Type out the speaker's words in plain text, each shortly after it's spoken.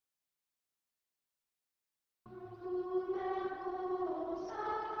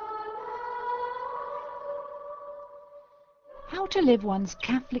How to live one's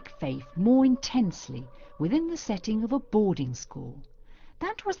Catholic faith more intensely within the setting of a boarding school.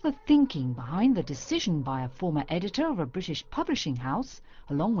 That was the thinking behind the decision by a former editor of a British publishing house,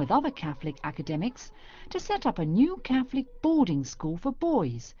 along with other Catholic academics, to set up a new Catholic boarding school for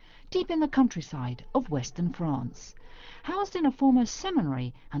boys, deep in the countryside of Western France. Housed in a former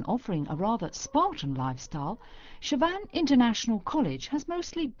seminary and offering a rather Spartan lifestyle, Chavannes International College has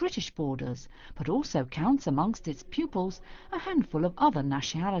mostly British boarders, but also counts amongst its pupils a handful of other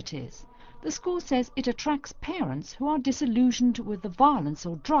nationalities. The school says it attracts parents who are disillusioned with the violence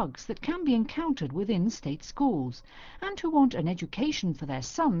or drugs that can be encountered within state schools, and who want an education for their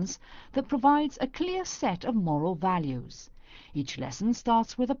sons that provides a clear set of moral values. Each lesson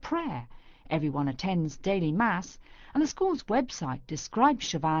starts with a prayer. Everyone attends daily mass, and the school's website describes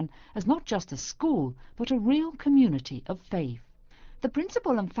Chavannes as not just a school, but a real community of faith. The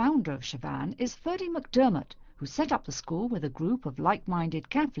principal and founder of Chavannes is Ferdy McDermott, who set up the school with a group of like-minded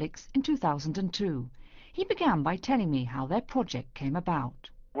Catholics in 2002. He began by telling me how their project came about.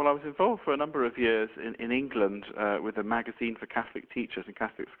 Well, I was involved for a number of years in England with a magazine for Catholic teachers in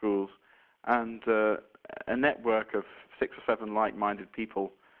Catholic schools, and a network of 6 or 7 like-minded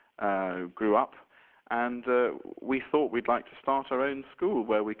people grew up, and we thought we'd like to start our own school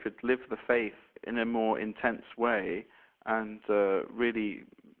where we could live the faith in a more intense way and really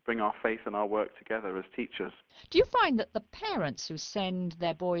bring our faith and our work together as teachers. Do you find that the parents who send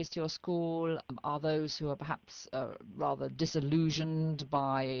their boys to your school are those who are perhaps rather disillusioned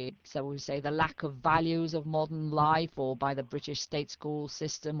by, so we say, the lack of values of modern life, or by the British state school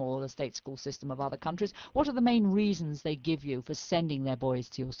system or the state school system of other countries? What are the main reasons they give you for sending their boys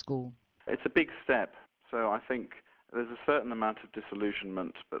to your school? It's a big step, so I think there's a certain amount of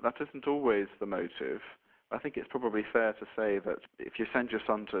disillusionment, but that isn't always the motive. I think it's probably fair to say that if you send your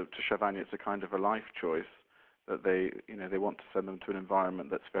son to Chavannes, it's a kind of a life choice, that they want to send them to an environment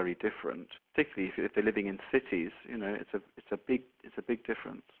that's very different. Particularly if they're living in cities, it's a big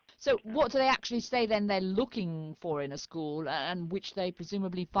difference. So what do they actually say then they're looking for in a school, and which they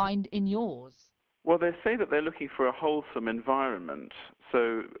presumably find in yours? Well, they say that they're looking for a wholesome environment.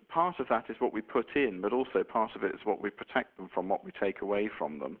 So part of that is what we put in, but also part of it is what we protect them from, what we take away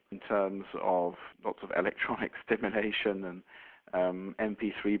from them, in terms of lots of electronic stimulation and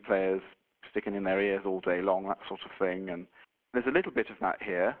MP3 players sticking in their ears all day long, that sort of thing. And there's a little bit of that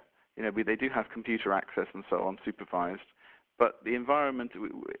here. They do have computer access and so on, supervised. But the environment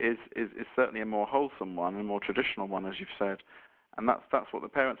is certainly a more wholesome one, a more traditional one, as you've said. And that's what the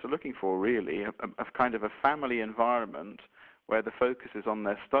parents are looking for, really, a kind of a family environment where the focus is on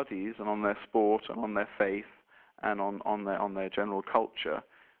their studies and on their sport and on their faith and on their general culture,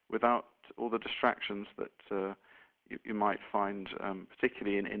 without all the distractions that you might find,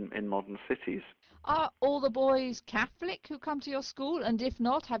 particularly in modern cities. Are all the boys Catholic who come to your school? And if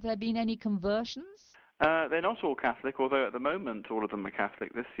not, have there been any conversions? They're not all Catholic, although at the moment all of them are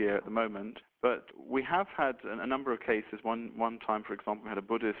Catholic this year at the moment. But we have had a number of cases. One time, for example, we had a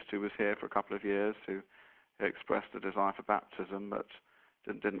Buddhist who was here for a couple of years who expressed a desire for baptism, but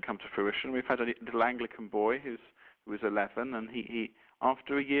didn't come to fruition. We've had a little Anglican boy who was 11, and he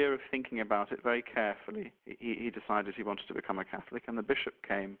after a year of thinking about it very carefully, he decided he wanted to become a Catholic, and the bishop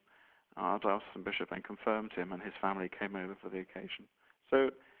came, our diocesan bishop, and confirmed him, and his family came over for the occasion.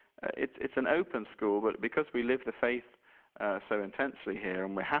 So it's an open school, but because we live the faith so intensely here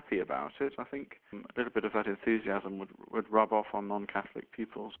and we're happy about it, I think a little bit of that enthusiasm would rub off on non-Catholic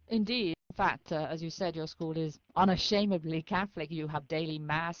pupils. Indeed. In fact, as you said, your school is unashamedly Catholic. You have daily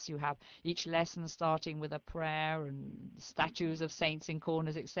mass, you have each lesson starting with a prayer and statues of saints in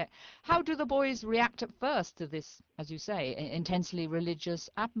corners, etc. How do the boys react at first to this, as you say, intensely religious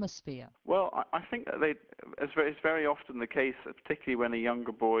atmosphere? Well, I think that it's very often the case, particularly when a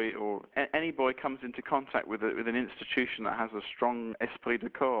younger boy or any boy comes into contact with an institution that has a strong esprit de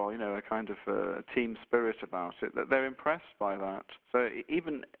corps, a kind of team spirit about it, that they're impressed by that. So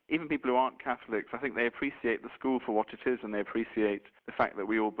even people who aren't Catholics, I think they appreciate the school for what it is, and they appreciate the fact that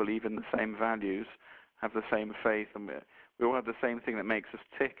we all believe in the same values, have the same faith, and we all have the same thing that makes us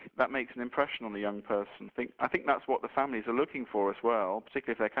tick. That makes an impression on the young person. I think that's what the families are looking for as well,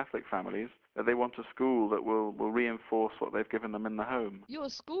 particularly if they're Catholic families, that they want a school that will reinforce what they've given them in the home. Your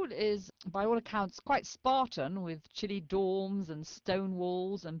school is, by all accounts, quite Spartan, with chilly dorms and stone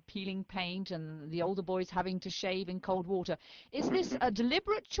walls and peeling paint and the older boys having to shave in cold water. Is this a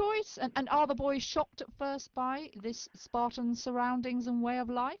deliberate choice? And are the boys shocked at first by this Spartan surroundings and way of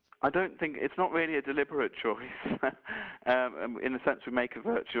life? I don't think it's not really a deliberate choice. In a sense, we make a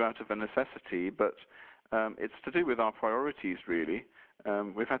virtue out of a necessity, but it's to do with our priorities, really.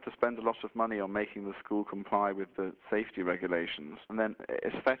 We've had to spend a lot of money on making the school comply with the safety regulations, and then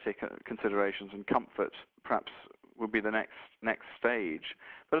aesthetic considerations and comfort perhaps would be the next stage.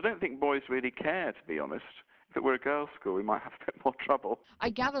 But I don't think boys really care, to be honest. If it were a girls' school, we might have a bit more trouble. I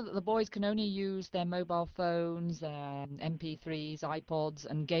gather that the boys can only use their mobile phones, their MP3s, iPods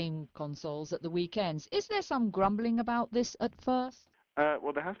and game consoles at the weekends. Is there some grumbling about this at first?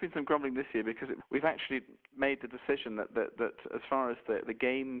 Well, there has been some grumbling this year because we've actually made the decision that as far as the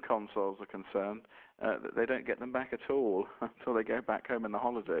game consoles are concerned, that they don't get them back at all until they go back home in the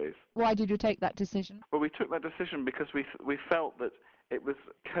holidays. Why did you take that decision? Well, we took that decision because we felt that it was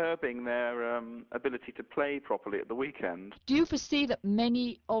curbing their ability to play properly at the weekend. Do you foresee that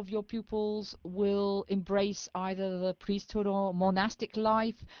many of your pupils will embrace either the priesthood or monastic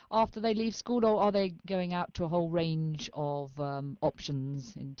life after they leave school, or are they going out to a whole range of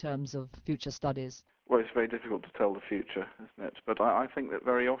options in terms of future studies? Well, it's very difficult to tell the future, isn't it? But I think that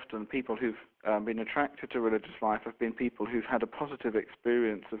very often people who've been attracted to religious life have been people who've had a positive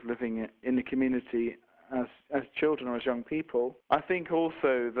experience of living in the community as children or as young people. I think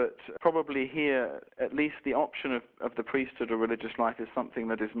also that probably here, at least the option of the priesthood or religious life is something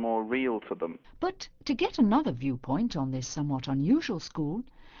that is more real to them. But to get another viewpoint on this somewhat unusual school,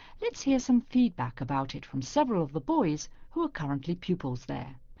 let's hear some feedback about it from several of the boys who are currently pupils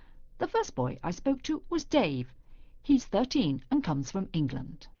there. The first boy I spoke to was Dave. He's 13 and comes from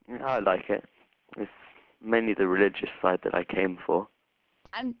England. I like it. It's mainly the religious side that I came for.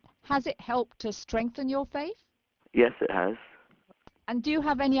 And has it helped to strengthen your faith? Yes, it has. And do you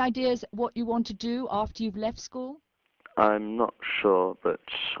have any ideas what you want to do after you've left school? I'm not sure, but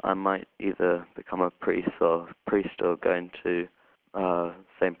I might either become a priest or go into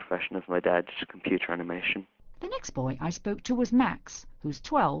same profession as my dad, just computer animation. The next boy I spoke to was Max, who's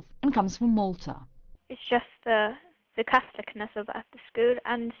 12 and comes from Malta. It's just the Catholicness of the school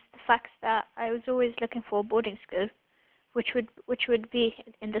and the fact that I was always looking for a boarding school, which would be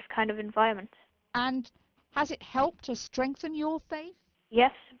in this kind of environment. And has it helped to strengthen your faith?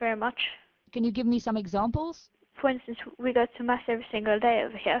 Yes, very much. Can you give me some examples? For instance, we go to mass every single day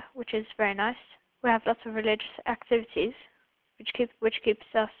over here, which is very nice. We have lots of religious activities, which keeps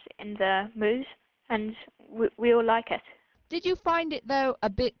us in the mood, and we all like it. Did you find it, though, a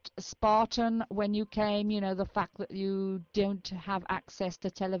bit Spartan when you came, the fact that you don't have access to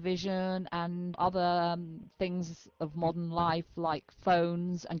television and other things of modern life like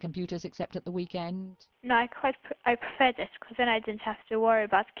phones and computers except at the weekend? No, I preferred it because then I didn't have to worry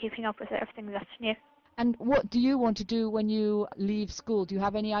about keeping up with everything that's new. And what do you want to do when you leave school? Do you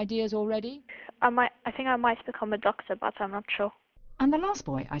have any ideas already? I think I might become a doctor, but I'm not sure. And the last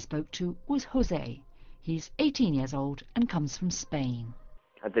boy I spoke to was Jose. He's 18 years old and comes from Spain.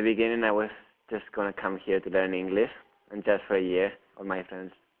 At the beginning, I was just going to come here to learn English, and just for a year, all my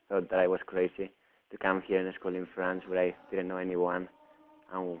friends thought that I was crazy to come here in a school in France where I didn't know anyone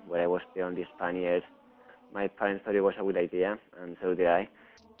and where I was the only Spaniard. My parents thought it was a good idea, and so did I.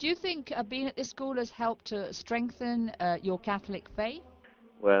 Do you think being at this school has helped to strengthen your Catholic faith?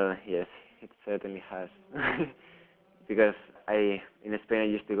 Well, yes, it certainly has. Because in Spain, I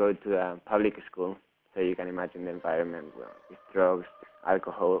used to go to a public school, so you can imagine the environment with drugs,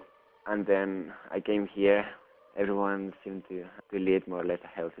 alcohol. And then I came here, everyone seemed to lead more or less a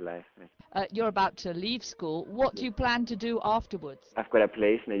healthy life. You're about to leave school. What do you plan to do afterwards? I've got a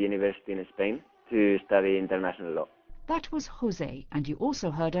place in a university in Spain to study international law. That was Jose, and you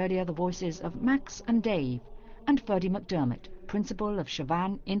also heard earlier the voices of Max and Dave, and Ferdy McDermott, principal of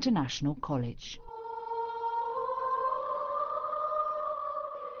Chavannes International College.